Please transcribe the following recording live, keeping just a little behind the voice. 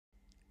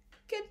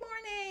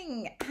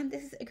morning, and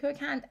this is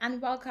Ekua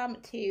and welcome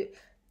to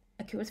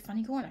Ekua's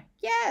Funny Corner.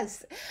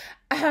 Yes,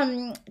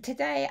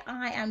 today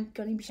I am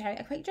going to be sharing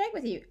a quick joke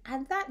with you,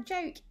 and that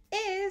joke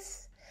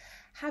is: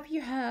 have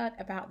you heard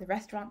about the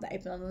restaurant that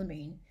opened on the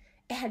moon?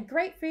 It had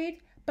great food,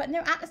 but no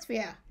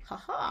atmosphere.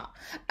 Haha.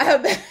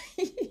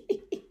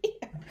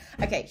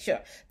 Okay, sure,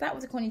 that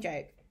was a corny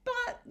joke.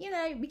 But, you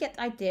know, we get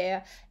the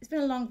idea. It's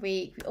been a long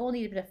week. We all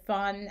need a bit of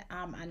fun,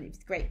 and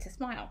it's great to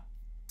smile.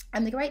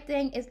 And the great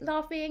thing is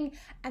laughing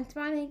and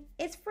smiling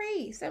is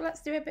free. So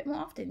let's do it a bit more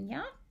often,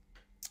 yeah?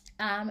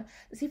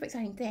 The super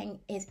exciting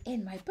thing is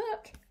in my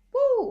book,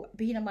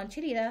 No.1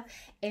 Cheerleader,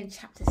 in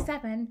chapter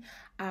 7,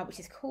 which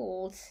is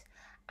called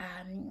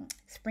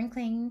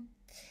Sprinkling,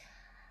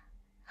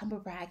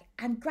 Humble Brag,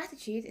 and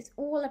Gratitude. It's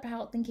all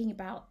about thinking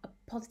about a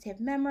positive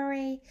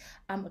memory,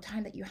 or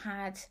time that you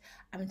had,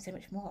 and so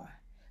much more.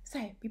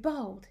 So be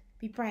bold,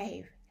 be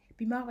brave,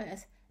 be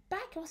marvelous,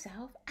 back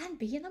yourself, and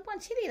be your #1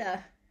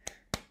 cheerleader.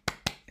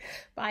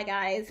 Bye,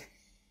 guys.